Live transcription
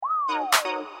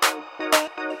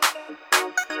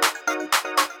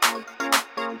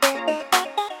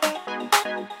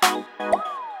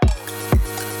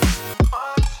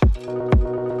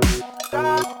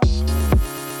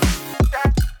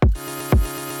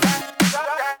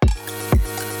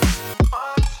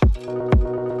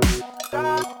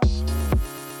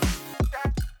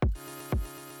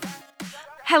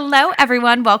Hello,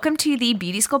 everyone. Welcome to the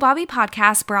Beauty School Bobby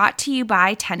podcast brought to you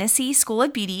by Tennessee School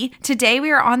of Beauty. Today, we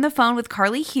are on the phone with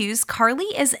Carly Hughes. Carly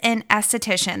is an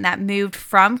esthetician that moved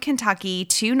from Kentucky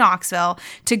to Knoxville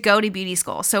to go to beauty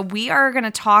school. So we are going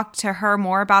to talk to her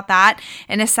more about that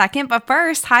in a second. But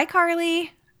first, hi,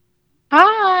 Carly.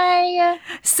 Hi.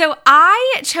 So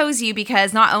I chose you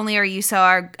because not only are you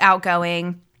so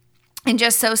outgoing and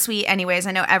just so sweet anyways,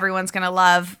 I know everyone's going to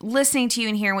love listening to you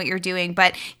and hearing what you're doing,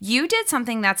 but you did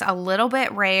something that's a little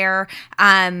bit rare.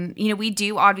 We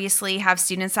do obviously have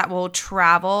students that will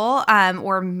travel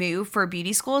or move for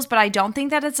beauty schools, but I don't think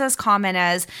that it's as common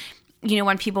as,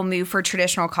 when people move for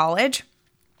traditional college.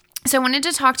 So I wanted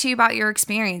to talk to you about your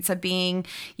experience of being,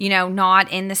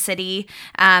 not in the city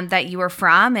that you were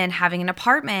from and having an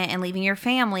apartment and leaving your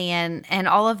family and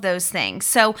all of those things.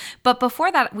 So, but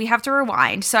before that, we have to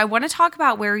rewind. So I want to talk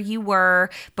about where you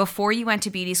were before you went to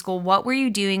beauty school. What were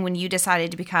you doing when you decided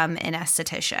to become an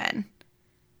esthetician?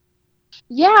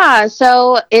 Yeah,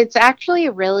 so it's actually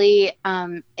a really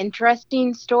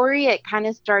interesting story. It kind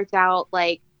of starts out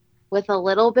with a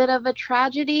little bit of a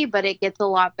tragedy, but it gets a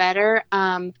lot better.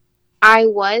 I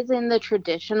was in the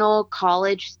traditional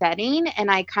college setting and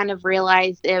I kind of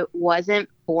realized it wasn't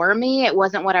for me. It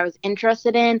wasn't what I was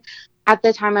interested in. At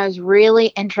the time, I was really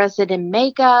interested in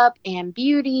makeup and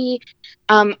beauty.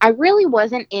 I really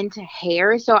wasn't into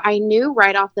hair. So I knew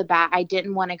right off the bat I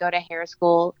didn't want to go to hair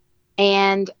school.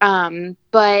 And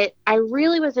but I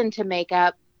really was into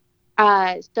makeup.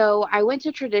 So I went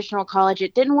to traditional college.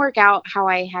 It didn't work out how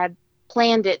I had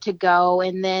planned it to go.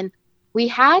 And then we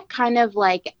had kind of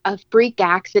like a freak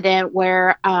accident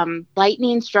where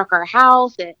lightning struck our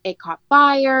house. It caught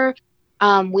fire.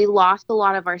 We lost a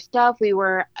lot of our stuff. We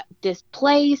were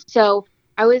displaced. So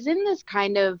I was in this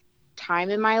kind of time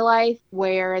in my life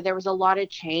where there was a lot of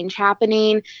change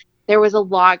happening. There was a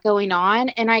lot going on.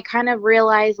 And I kind of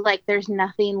realized there's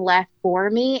nothing left for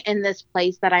me in this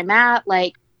place that I'm at.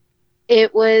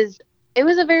 It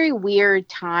was a very weird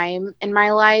time in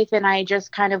my life. And I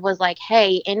just kind of was like,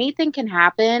 hey, anything can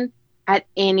happen at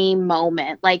any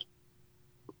moment.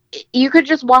 You could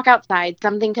just walk outside.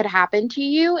 Something could happen to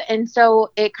you. And so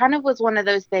it kind of was one of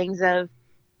those things of,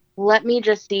 let me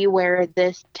just see where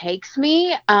this takes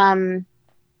me.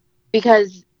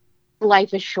 Because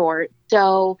life is short.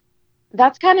 So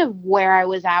that's kind of where I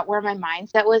was at, where my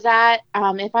mindset was at.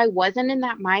 If I wasn't in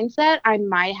that mindset, I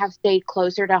might have stayed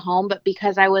closer to home. But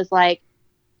because I was like,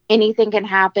 anything can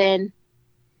happen,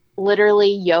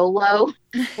 literally YOLO,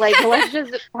 let's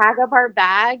just pack up our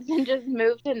bags and just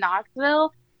move to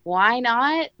Knoxville. Why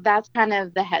not? That's kind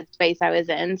of the headspace I was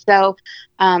in. So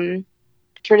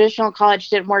traditional college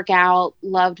didn't work out,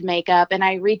 loved makeup. And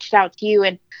I reached out to you,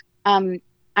 and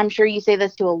I'm sure you say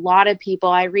this to a lot of people.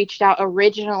 I reached out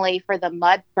originally for the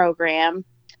MUD program.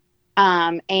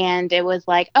 And it was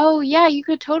like, oh yeah, you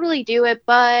could totally do it.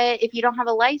 But if you don't have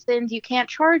a license, you can't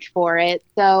charge for it.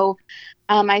 So,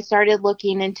 I started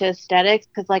looking into aesthetics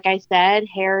because like I said,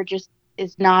 hair just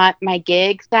is not my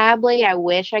gig. Sadly, I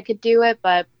wish I could do it,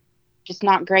 but just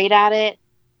not great at it.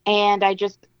 And I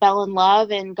just fell in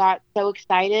love and got so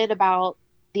excited about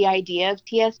the idea of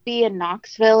TSB in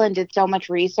Knoxville and did so much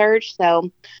research.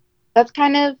 So that's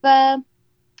kind of,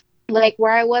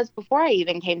 where I was before I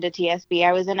even came to TSB.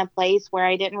 I was in a place where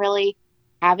I didn't really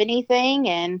have anything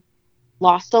and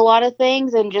lost a lot of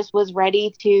things and just was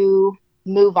ready to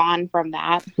move on from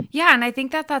that. Yeah, and I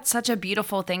think that that's such a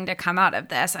beautiful thing to come out of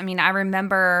this. I mean, I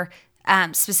remember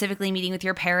specifically meeting with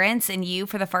your parents and you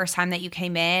for the first time that you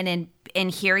came in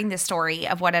and hearing the story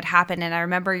of what had happened. And I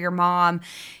remember your mom,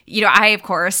 I, of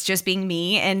course, just being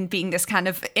me and being this kind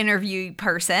of interview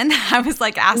person, I was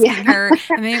asking her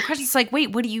a million questions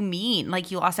wait, what do you mean?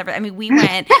 You lost everything. I mean, we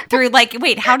went through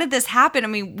wait, how did this happen? I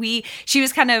mean, she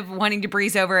was kind of wanting to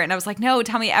breeze over it. And I was like, no,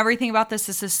 tell me everything about this.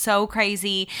 This is so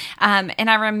crazy. And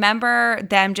I remember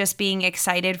them just being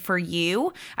excited for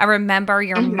you. I remember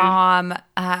your mom,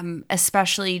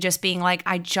 especially just being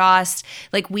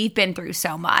we've been through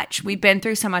so much. We've been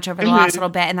through so much over the last little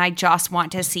bit, and I just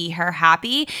want to see her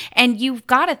happy. And you've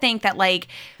got to think that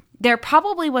there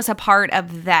probably was a part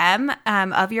of them,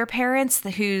 of your parents,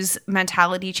 whose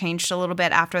mentality changed a little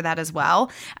bit after that as well.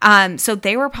 So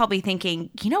they were probably thinking,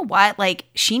 you know what, like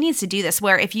she needs to do this.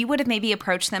 Where if you would have maybe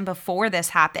approached them before this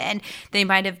happened, they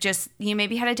might have just, you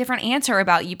maybe had a different answer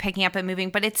about you picking up and moving.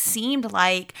 But it seemed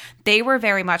like they were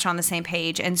very much on the same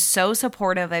page and so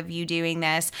supportive of you doing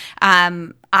this.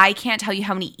 I can't tell you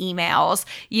how many emails,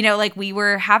 like we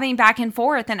were having back and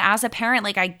forth. And as a parent,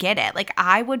 like I get it. Like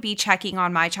I would be checking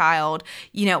on my child,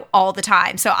 all the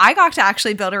time. So I got to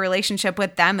actually build a relationship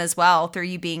with them as well through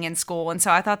you being in school. And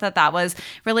so I thought that that was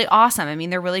really awesome. I mean,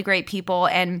 they're really great people.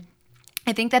 And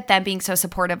I think that them being so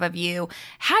supportive of you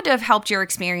had to have helped your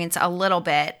experience a little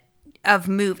bit of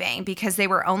moving, because they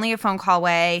were only a phone call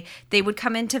away. They would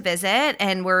come in to visit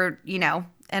and were,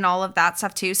 and all of that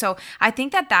stuff too. So I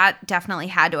think that that definitely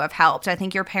had to have helped. I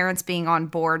think your parents being on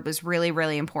board was really,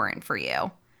 really important for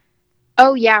you.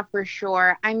 Oh, yeah, for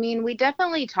sure. I mean, we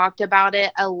definitely talked about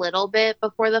it a little bit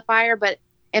before the fire, but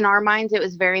in our minds, it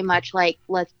was very much like,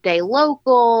 let's stay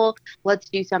local, let's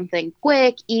do something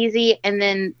quick, easy. And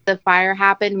then the fire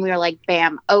happened. We were like,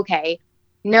 bam, okay,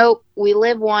 nope, we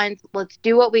live once. Let's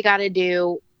do what we got to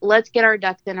do. Let's get our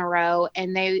ducks in a row.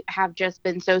 And they have just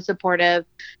been so supportive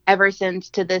ever since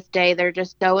to this day. They're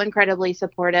just so incredibly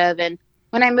supportive. And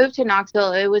when I moved to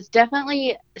Knoxville, it was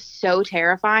definitely so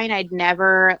terrifying. I'd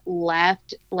never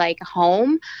left like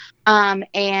home.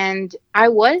 And I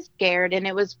was scared, and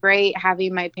it was great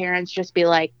having my parents just be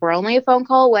like, we're only a phone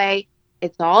call away.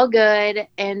 It's all good.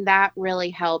 And that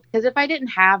really helped, because if I didn't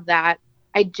have that,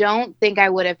 I don't think I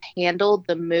would have handled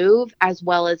the move as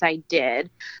well as I did.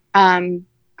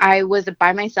 I was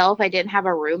by myself. I didn't have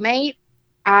a roommate.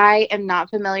 I am not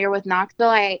familiar with Knoxville.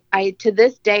 I to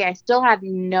this day, I still have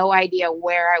no idea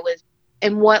where I was,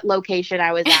 in what location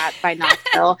I was at by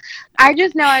Knoxville. I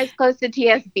just know I was close to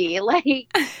TSB.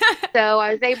 So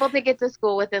I was able to get to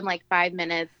school within like 5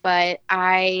 minutes. But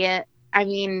I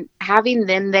mean, having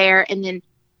them there, and then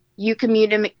you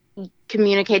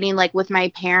communicating like with my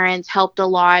parents helped a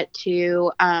lot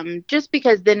too. Just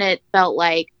because then it felt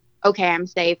like, okay, I'm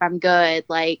safe, I'm good.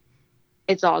 Like,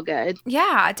 it's all good.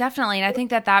 Yeah, definitely. And I think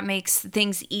that that makes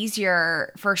things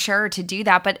easier for sure to do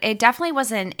that. But it definitely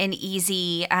wasn't an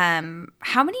easy,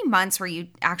 how many months were you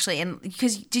actually in?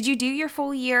 Because did you do your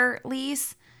full year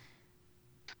lease?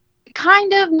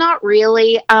 Kind of, not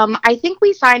really. I think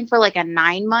we signed for like a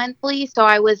 9-month lease. So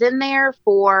I was in there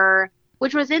for,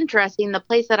 which was interesting. The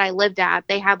place that I lived at,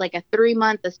 they had like a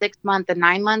 3-month, a 6-month, a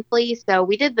 9-month lease. So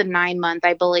we did the 9-month,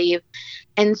 I believe.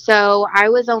 And so I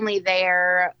was only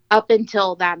there up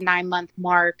until that 9-month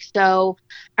mark. So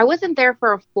I wasn't there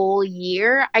for a full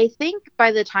year. I think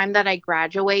by the time that I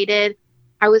graduated,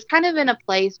 I was kind of in a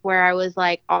place where I was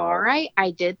like, all right,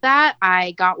 I did that.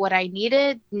 I got what I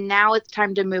needed. Now it's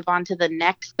time to move on to the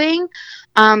next thing.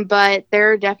 But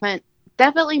there are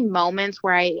definitely moments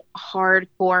where I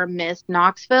hardcore miss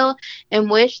Knoxville and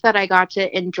wish that I got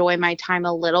to enjoy my time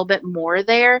a little bit more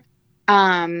there.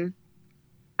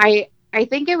 I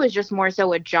think it was just more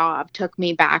so a job took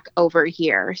me back over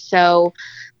here. So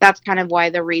that's kind of why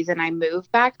the reason I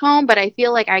moved back home. But I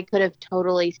feel like I could have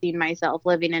totally seen myself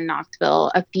living in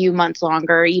Knoxville a few months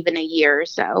longer, even a year or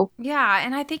so. Yeah.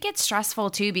 And I think it's stressful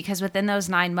too, because within those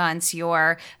 9 months,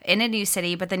 you're in a new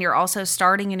city, but then you're also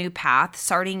starting a new path,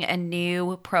 starting a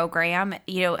new program.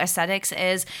 Aesthetics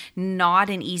is not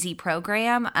an easy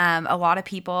program. A lot of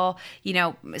people,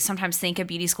 sometimes think of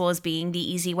beauty school as being the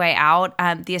easy way out.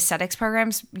 The aesthetics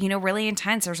program's, really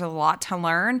intense. There's a lot to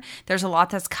learn. There's a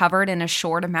lot that's covered in a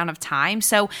short amount of time.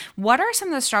 So what are some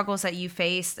of the struggles that you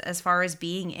faced as far as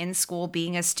being in school,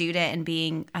 being a student, and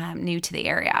being new to the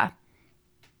area?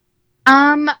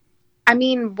 I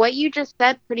mean, what you just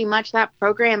said, pretty much that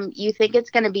program, you think it's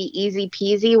going to be easy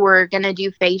peasy. We're going to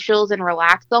do facials and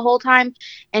relax the whole time.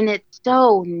 And it's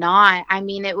so not. I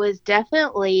mean, it was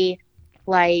definitely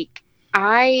like,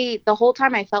 the whole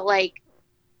time I felt like,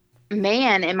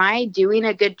 man, am I doing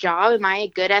a good job? Am I a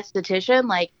good esthetician?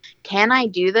 Like, can I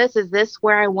do this? Is this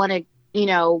where I want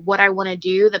to, what I want to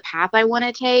do, the path I want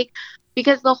to take?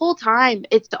 Because the whole time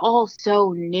it's all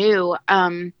so new.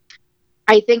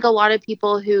 I think a lot of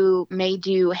people who may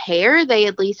do hair, they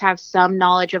at least have some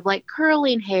knowledge of like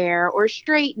curling hair or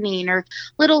straightening or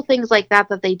little things like that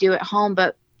they do at home.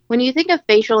 But when you think of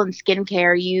facial and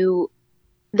skincare,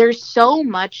 there's so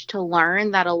much to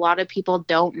learn that a lot of people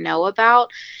don't know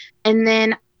about. And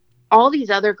then all these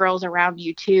other girls around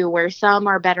you too, where some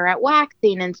are better at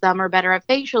waxing and some are better at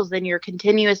facials, then you're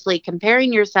continuously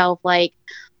comparing yourself like,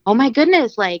 oh my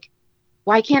goodness, like,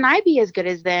 why can't I be as good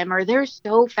as them? Or they're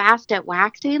so fast at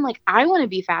waxing. Like, I want to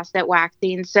be fast at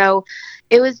waxing. So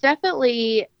it was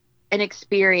definitely an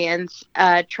experience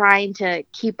trying to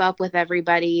keep up with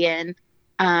everybody and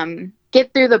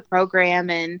get through the program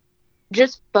and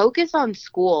just focus on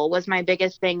school was my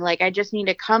biggest thing. Like, I just need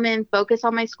to come in, focus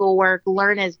on my schoolwork,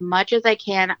 learn as much as I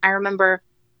can. I remember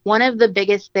one of the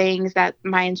biggest things that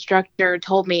my instructor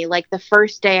told me, like the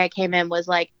first day I came in, was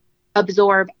like,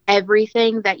 absorb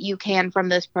everything that you can from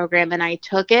this program. And I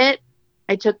took it.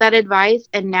 I took that advice.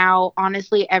 And now,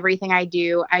 honestly, everything I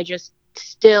do, I just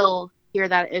still hear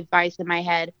that advice in my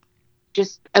head.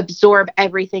 Just absorb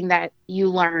everything that you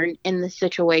learn in the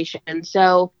situation.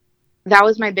 So that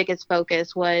was my biggest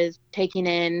focus, was taking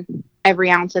in every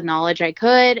ounce of knowledge I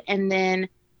could. And then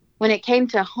when it came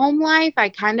to home life, I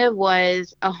kind of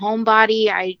was a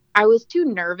homebody. I was too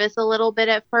nervous a little bit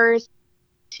at first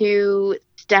to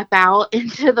step out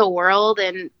into the world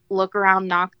and look around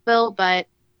Knoxville. But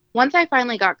once I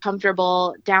finally got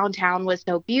comfortable, downtown was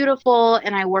so beautiful,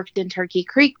 and I worked in Turkey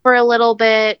Creek for a little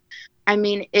bit. I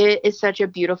mean, it is such a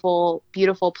beautiful,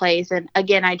 beautiful place. And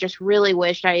again, I just really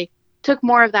wished I took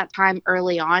more of that time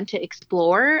early on to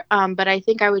explore. But I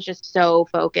think I was just so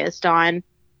focused on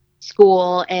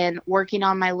school and working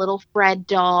on my little Fred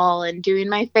doll and doing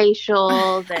my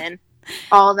facials and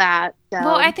all that. So.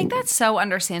 Well, I think that's so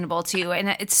understandable too. And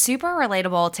it's super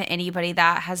relatable to anybody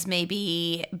that has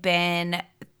maybe been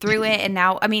through it. And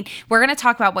now, I mean, we're going to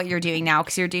talk about what you're doing now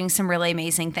because you're doing some really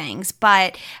amazing things.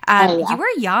 But you were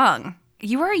young.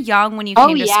 You were young when you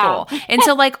came to school. And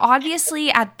so, like,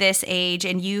 obviously at this age,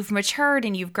 and you've matured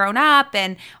and you've grown up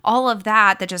and all of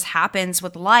that just happens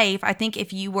with life. I think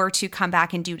if you were to come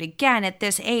back and do it again at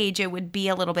this age, it would be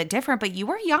a little bit different, but you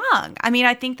were young. I mean,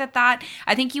 I think I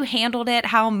think you handled it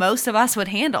how most of us would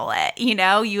handle it. You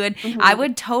know, you would, I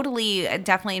would totally,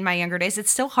 definitely in my younger days,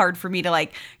 it's still hard for me to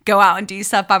like go out and do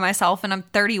stuff by myself, and I'm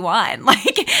 31.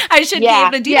 Like, I should be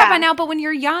able to do that by now. But when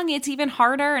you're young, it's even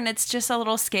harder, and it's just a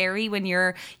little scary when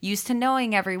you're used to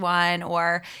knowing everyone,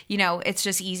 or, you know, it's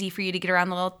just easy for you to get around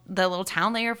the little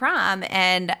town that you're from.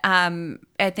 And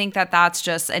I think that's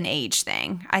just an age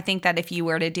thing. I think that if you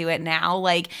were to do it now,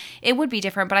 like, it would be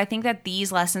different. But I think that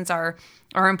these lessons are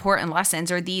important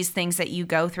lessons, or these things that you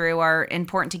go through are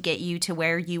important to get you to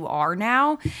where you are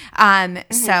now.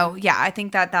 So yeah, I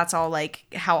think that's all like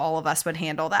how all of us would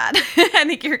handle that. I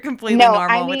think you're completely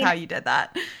normal with how you did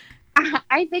that.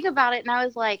 I think about it and I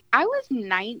was like, I was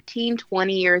 19,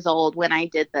 20 years old when I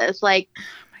did this. Like,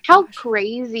 how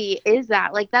crazy is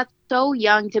that? Like, that's so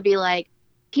young to be like,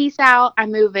 peace out,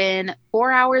 I'm moving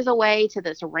 4 hours away to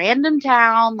this random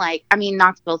town. Like, I mean,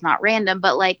 Knoxville's not random,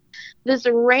 but like this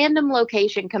random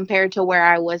location compared to where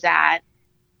I was at.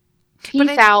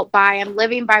 Peace out, bye. I'm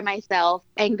living by myself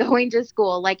and going to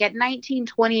school. Like, at 19,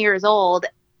 20 years old,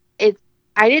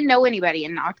 I didn't know anybody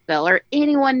in Knoxville or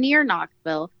anyone near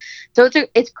Knoxville. So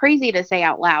it's crazy to say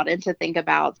out loud and to think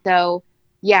about. So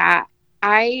yeah,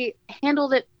 I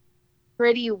handled it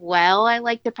pretty well. I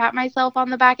like to pat myself on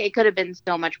the back. It could have been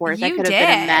so much worse. I could have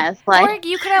been a mess. Like, or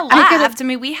you could have left. I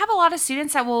mean, we have a lot of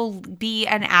students that will be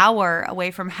an hour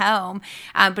away from home,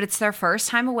 but it's their first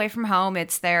time away from home.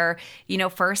 It's their,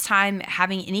 first time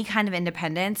having any kind of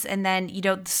independence. And then,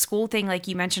 the school thing, like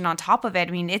you mentioned on top of it,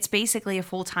 I mean, it's basically a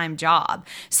full-time job.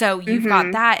 So you've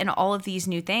got that and all of these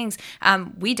new things.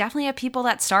 We definitely have people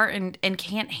that start and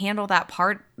can't handle that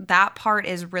part. That part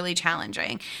is really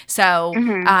challenging. So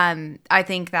I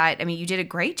think that, you did a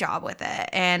great job with it.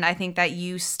 And I think that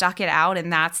you stuck it out,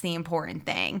 and that's the important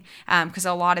thing. Because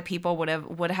a lot of people would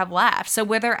have left. So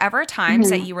were there ever times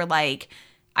that you were like,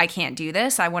 I can't do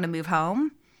this, I want to move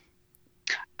home?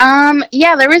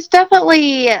 Yeah, there was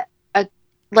definitely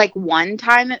one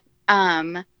time.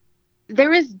 There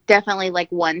was definitely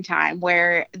one time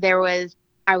where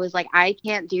I was like, I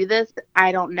can't do this.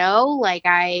 I don't know. Like,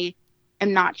 I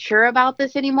am not sure about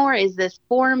this anymore. Is this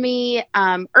for me?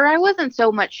 Or I wasn't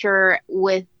so much sure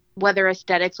with whether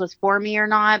aesthetics was for me or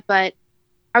not, but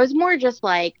I was more just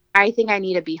like, I think I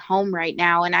need to be home right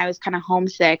now. And I was kind of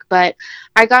homesick, but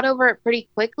I got over it pretty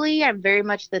quickly. I'm very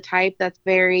much the type that's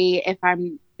if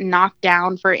I'm knocked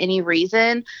down for any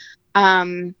reason,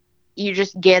 you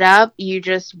just get up, you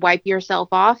just wipe yourself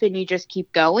off, and you just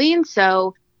keep going.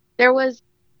 So there was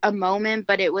a moment,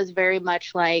 but it was very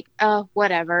much like, oh,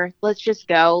 whatever, let's just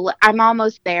go. I'm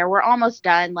almost there. We're almost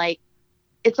done. Like,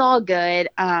 it's all good.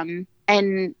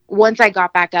 And once I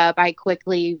got back up, I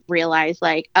quickly realized,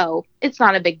 like, oh, it's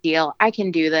not a big deal. I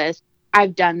can do this.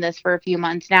 I've done this for a few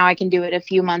months now. I can do it a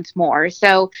few months more.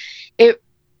 So I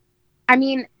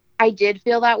did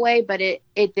feel that way, but it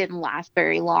didn't last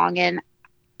very long. And,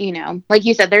 like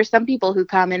you said, there's some people who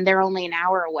come and they're only an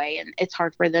hour away and it's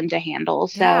hard for them to handle.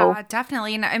 So Yeah,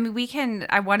 definitely. And I mean,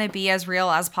 I want to be as real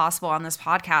as possible on this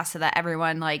podcast so that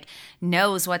everyone like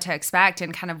knows what to expect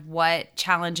and kind of what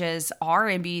challenges are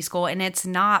in beauty school. And it's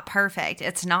not perfect.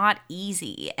 It's not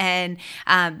easy. And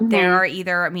there are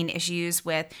either, I mean, issues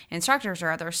with instructors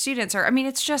or other students, or, I mean,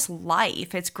 it's just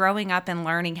life. It's growing up and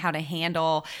learning how to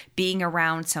handle being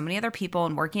around so many other people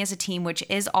and working as a team, which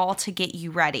is all to get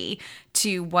you ready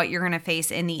to what you're going to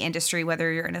face in the industry,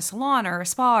 whether you're in a salon or a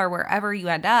spa or wherever you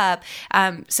end up.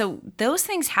 So those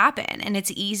things happen, and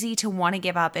it's easy to want to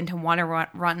give up and to want to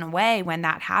run away when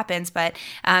that happens. But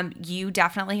you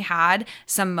definitely had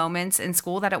some moments in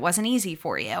school that it wasn't easy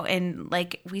for you. And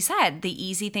like we said, the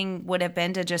easy thing would have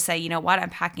been to just say, you know what, I'm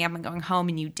packing up and going home,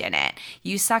 and you didn't.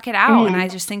 You stuck it out. And I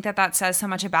just think that that says so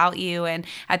much about you. And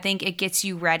I think it gets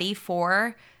you ready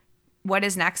for what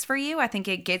is next for you. I think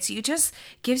it gives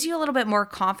you a little bit more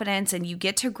confidence, and you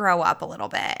get to grow up a little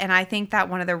bit. And I think that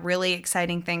one of the really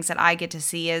exciting things that I get to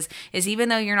see is even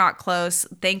though you're not close,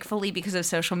 thankfully, because of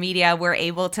social media, we're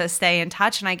able to stay in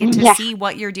touch, and I get to see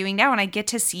what you're doing now, and I get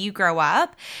to see you grow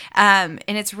up. And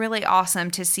it's really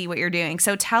awesome to see what you're doing.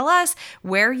 So tell us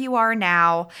where you are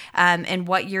now, and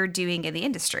what you're doing in the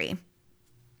industry.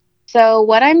 So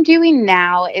what I'm doing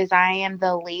now is I am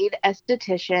the lead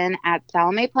esthetician at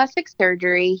Salome Plastic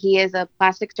Surgery. He is a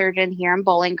plastic surgeon here in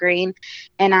Bowling Green,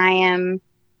 and I am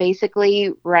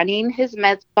basically running his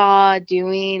med spa,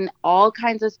 doing all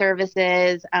kinds of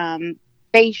services,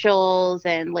 facials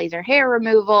and laser hair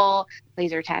removal,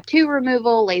 laser tattoo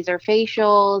removal, laser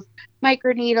facials,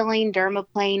 microneedling,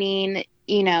 dermaplaning,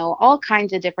 all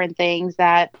kinds of different things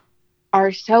that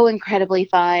are so incredibly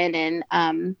fun.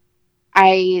 And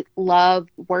I love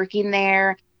working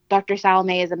there. Dr.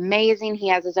 Salome is amazing. He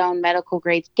has his own medical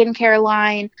grade skincare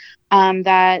line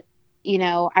that,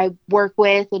 I work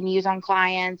with and use on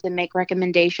clients and make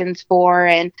recommendations for.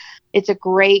 And it's a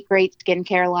great, great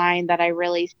skincare line that I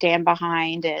really stand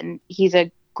behind. And he's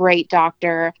a great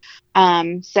doctor.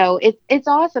 So it's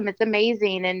awesome. It's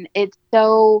amazing. And it's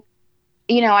so,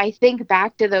 I think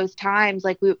back to those times,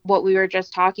 like what we were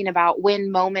just talking about,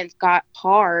 when moments got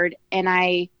hard, and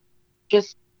I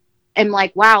just am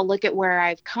like, wow, look at where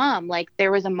I've come. Like,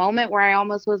 there was a moment where I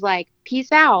almost was like,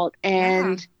 peace out.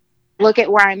 And look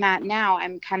at where I'm at now.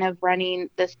 I'm kind of running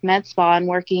this med spa and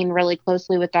working really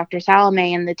closely with Dr.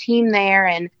 Salome and the team there.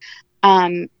 And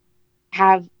I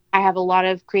have a lot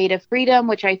of creative freedom,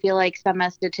 which I feel like some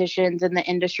estheticians in the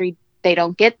industry, they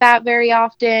don't get that very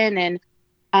often.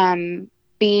 And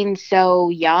being so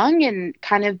young and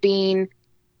kind of being,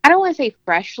 I don't want to say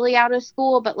freshly out of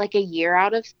school, but like a year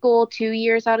out of school, 2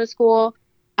 years out of school,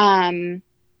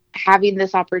 having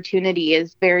this opportunity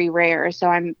is very rare. So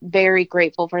I'm very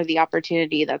grateful for the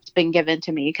opportunity that's been given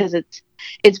to me, because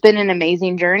it's been an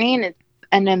amazing journey, and it's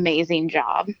an amazing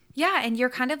job. Yeah, and you're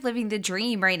kind of living the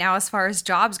dream right now as far as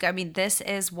jobs go. I mean, this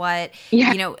is what,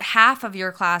 half of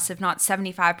your class, if not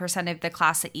 75% of the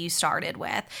class that you started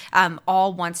with,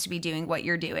 all wants to be doing what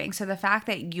you're doing. So the fact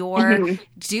that you're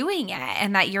doing it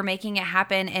and that you're making it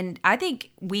happen, and I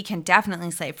think we can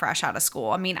definitely say fresh out of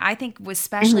school. I mean, I think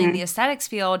especially in the aesthetics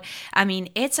field, I mean,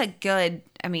 it's a good,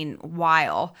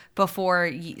 while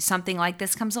before something like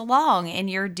this comes along and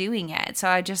you're doing it. So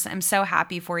I'm so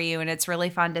happy for you. And it's really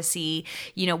fun to see,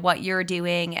 what you're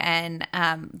doing and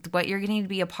what you're getting to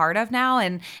be a part of now.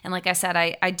 And like I said,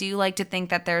 I do like to think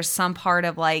that there's some part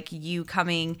of like you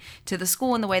coming to the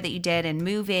school in the way that you did and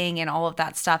moving and all of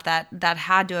that stuff that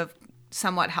had to have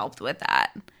somewhat helped with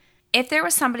that. If there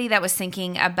was somebody that was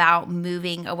thinking about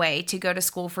moving away to go to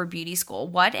school for beauty school,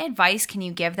 what advice can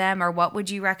you give them, or what would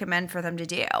you recommend for them to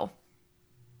do?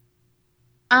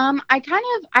 I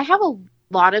have a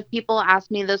lot of people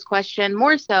ask me this question,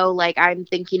 more so like, I'm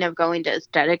thinking of going to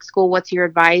aesthetic school. What's your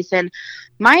advice? And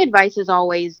my advice is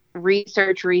always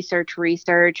research, research,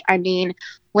 research. I mean,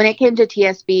 when it came to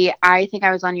TSB, I think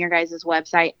I was on your guys'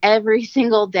 website every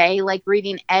single day, like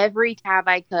reading every tab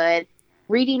I could,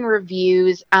 reading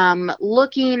reviews,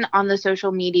 looking on the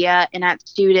social media and at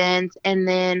students, and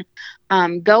then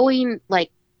coming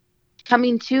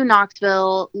to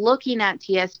Knoxville, looking at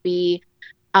TSB.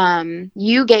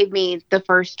 You gave me the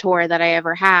first tour that I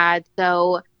ever had.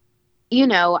 So,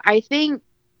 I think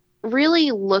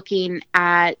really looking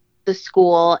at the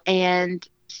school and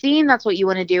seeing that's what you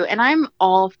want to do. And I'm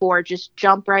all for just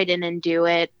jump right in and do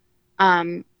it.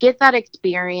 Get that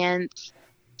experience,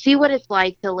 see what it's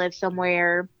like to live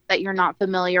somewhere that you're not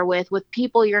familiar with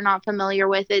people you're not familiar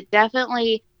with. It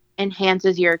definitely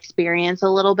enhances your experience a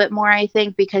little bit more, I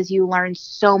think, because you learn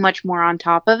so much more on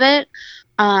top of it.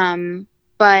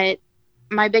 But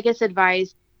my biggest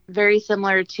advice, very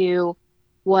similar to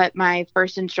what my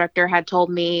first instructor had told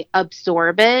me.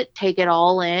 Absorb it, take it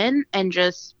all in, and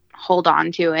just hold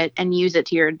on to it and use it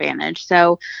to your advantage.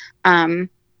 So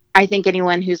I think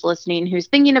anyone who's listening who's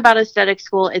thinking about aesthetic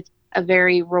school, it's a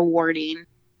very rewarding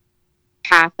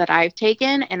path that I've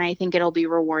taken, and I think it'll be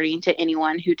rewarding to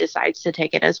anyone who decides to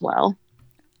take it as well.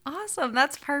 Awesome.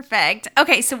 That's perfect.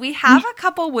 Okay, so we have a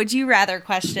couple would you rather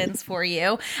questions for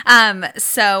you.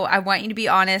 So I want you to be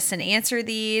honest and answer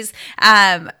these.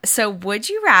 So would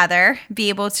you rather be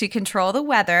able to control the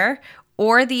weather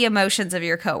or the emotions of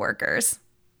your coworkers?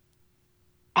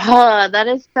 Oh, that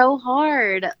is so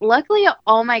hard. Luckily,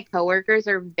 all my coworkers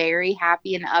are very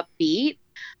happy and upbeat.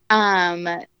 Um,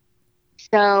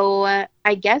 so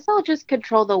I guess I'll just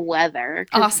control the weather.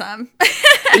 Awesome.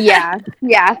 Yeah.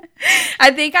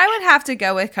 I think I would have to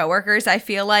go with coworkers. I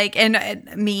feel like, and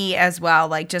me as well,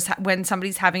 like just when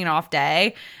somebody's having an off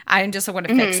day, I just want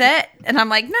to fix it. And I'm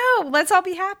like, no, let's all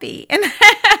be happy. And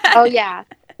oh, yeah.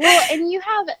 Well, and you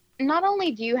have, not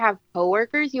only do you have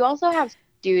coworkers, you also have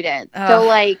students. So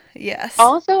like, yes.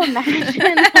 Also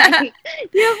imagine like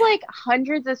you have like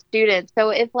hundreds of students. So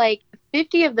if like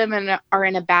 50 of them are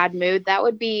in a bad mood, that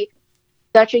would be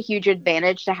such a huge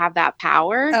advantage to have that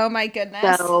power. Oh my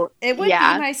goodness. So, it would be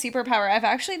my superpower. I've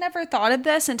actually never thought of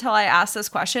this until I asked this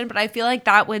question, but I feel like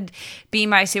that would be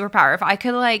my superpower. If I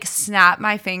could like snap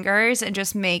my fingers and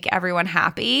just make everyone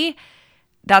happy,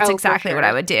 that's exactly what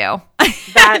I would do.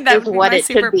 That is what it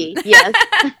should be. Yes.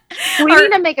 We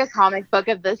need to make a comic book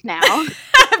of this now.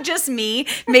 Just me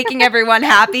making everyone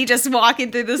happy, just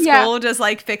walking through the school, just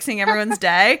like fixing everyone's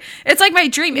day. It's like my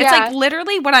dream. It's like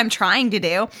literally what I'm trying to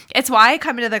do. It's why I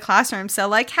come into the classroom so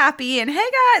like happy and hey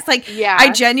guys, like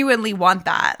I genuinely want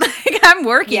that. Like I'm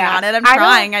working on it. I'm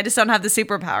trying. I just don't have the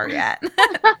superpower yet.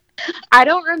 I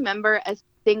don't remember a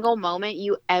single moment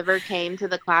you ever came to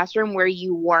the classroom where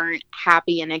you weren't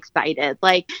happy and excited.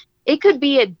 Like it could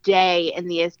be a day in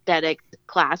the aesthetics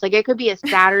class. Like it could be a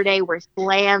Saturday. We're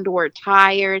slammed. We're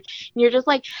tired. And you're just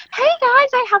like, hey guys,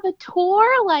 I have a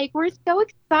tour. Like we're so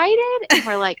excited. And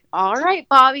we're like, all right,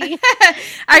 Bobby.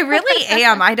 I really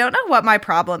am. I don't know what my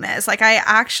problem is. Like I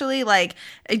actually like,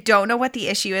 I don't know what the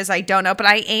issue is. I don't know, but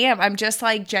I am. I'm just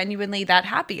like genuinely that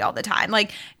happy all the time.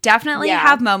 Like definitely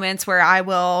have moments where I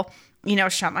will, you know,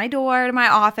 shut my door to my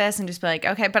office and just be like,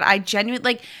 okay, but I genuinely,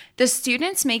 like, the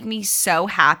students make me so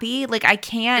happy. Like, I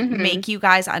can't make you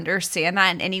guys understand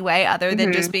that in any way other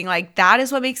than just being like, that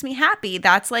is what makes me happy.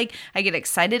 That's like, I get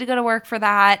excited to go to work for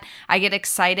that. I get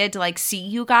excited to, like, see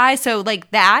you guys. So,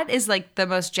 like, that is, like, the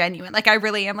most genuine. Like, I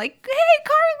really am like, hey,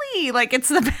 Carly. Like, it's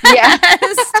the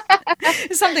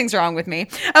best. Something's wrong with me.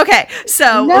 Okay,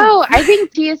 so. No, I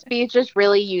think TSB is just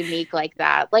really unique like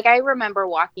that. Like, I remember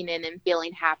walking in and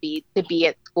feeling happy to be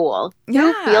at school.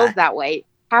 Who feels that way?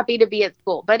 Happy to be at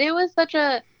school. But it was such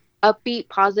a upbeat,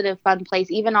 positive, fun place,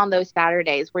 even on those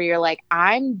Saturdays where you're like,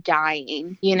 I'm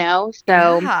dying, you know?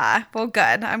 So well,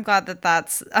 good. I'm glad that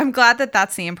that's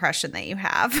the impression that you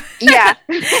have. Yeah.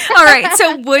 All right.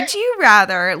 So would you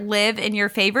rather live in your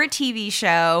favorite TV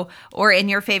show or in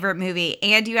your favorite movie?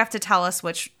 And you have to tell us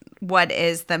what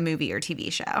is the movie or TV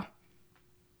show?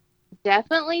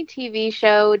 Definitely TV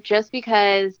show, just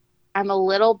because I'm a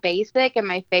little basic and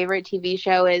my favorite TV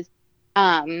show is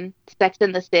Sex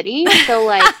and the City. So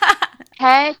like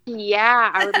heck yeah,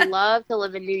 I would love to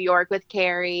live in New York with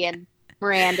Carrie and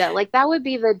Miranda. Like that would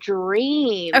be the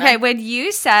dream. Okay, when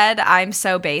you said I'm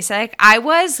so basic,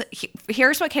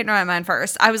 here's what came to my mind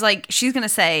first. I was like, she's gonna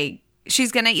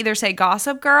either say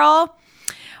Gossip Girl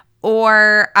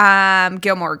or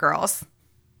Gilmore Girls.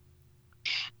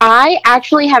 I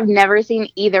actually have never seen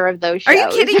either of those shows. Are you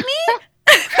kidding me?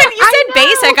 When you said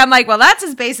basic, I'm like, well, that's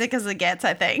as basic as it gets,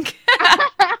 I think.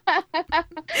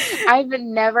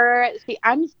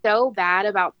 I'm so bad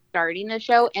about starting a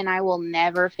show and I will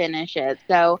never finish it.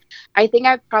 So I think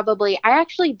I'm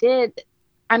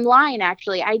lying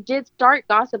actually. I did start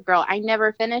Gossip Girl. I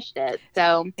never finished it.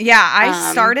 So yeah,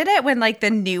 I started it when like the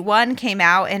new one came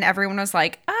out and everyone was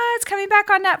like, it's coming back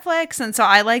on Netflix. And so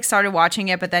I like started watching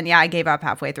it, but then I gave up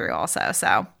halfway through also.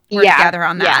 So we're together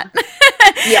on that.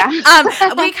 Yeah.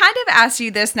 We kind of asked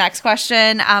you this next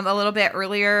question a little bit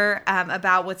earlier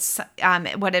about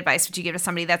what advice would you give to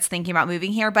somebody that's thinking about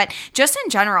moving here? But just in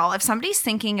general, if somebody's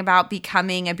thinking about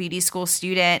becoming a beauty school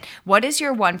student, what is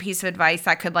your one piece of advice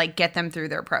that could like get them through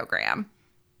their program?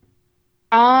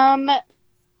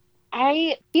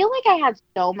 I feel like I had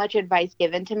so much advice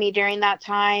given to me during that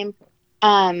time.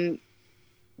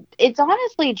 It's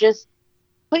honestly just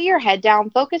put your head down,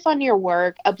 focus on your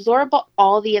work, absorb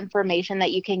all the information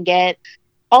that you can get.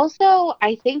 Also,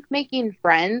 I think making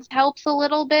friends helps a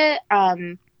little bit.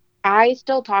 I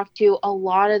still talk to a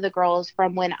lot of the girls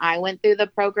from when I went through the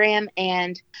program.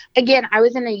 And again, I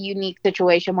was in a unique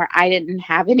situation where I didn't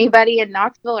have anybody in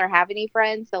Knoxville or have any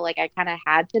friends. So like I kind of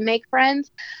had to make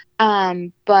friends.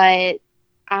 But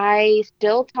I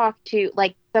still talk to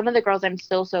like some of the girls I'm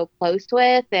still so close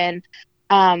with, and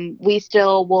we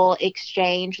still will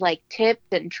exchange like tips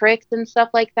and tricks and stuff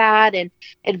like that and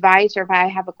advice, or if I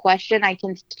have a question, I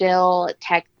can still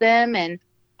text them, and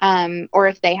or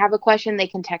if they have a question, they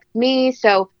can text me.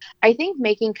 So I think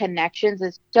making connections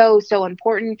is so, so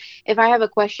important. If I have a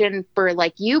question for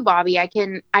like you, Bobby, I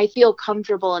feel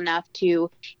comfortable enough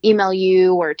to email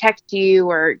you or text you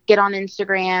or get on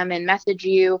Instagram and message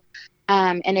you.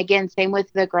 And again, same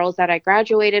with the girls that I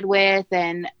graduated with.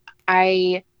 And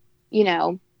I,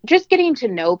 just getting to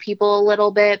know people a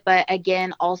little bit, but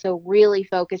again, also really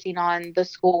focusing on the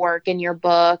schoolwork and your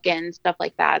book and stuff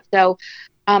like that. So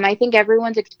I think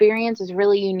everyone's experience is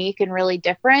really unique and really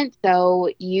different. So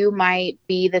you might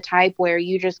be the type where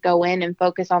you just go in and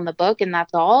focus on the book and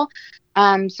that's all.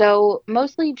 So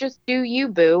mostly just do you,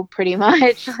 boo, pretty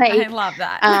much. I love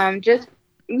that. Just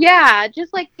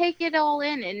like take it all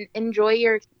in and enjoy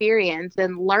your experience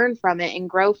and learn from it and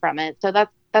grow from it. So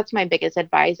that's my biggest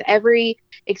advice. Every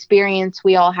experience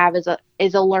we all have is a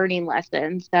learning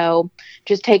lesson. So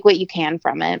just take what you can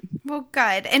from it. Well,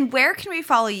 good. And where can we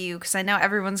follow you? Because I know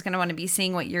everyone's going to want to be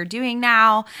seeing what you're doing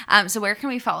now. So where can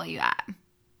we follow you at?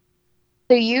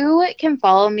 So you can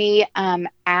follow me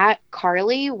at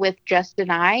Carly with just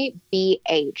an I,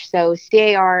 BH. So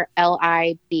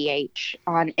CARLIBH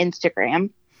on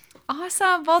Instagram.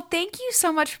 Awesome. Well, thank you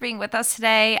so much for being with us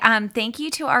today. Thank you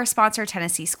to our sponsor,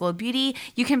 Tennessee School of Beauty.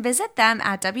 You can visit them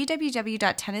at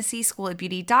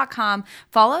www.tennesseeschoolofbeauty.com.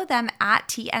 Follow them at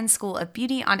TN School of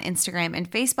Beauty on Instagram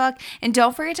and Facebook. And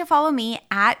don't forget to follow me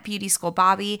at Beauty School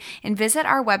Bobby and visit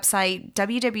our website,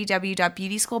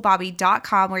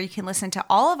 www.beautyschoolbobby.com, where you can listen to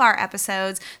all of our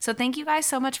episodes. So thank you guys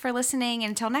so much for listening.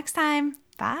 Until next time,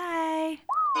 bye.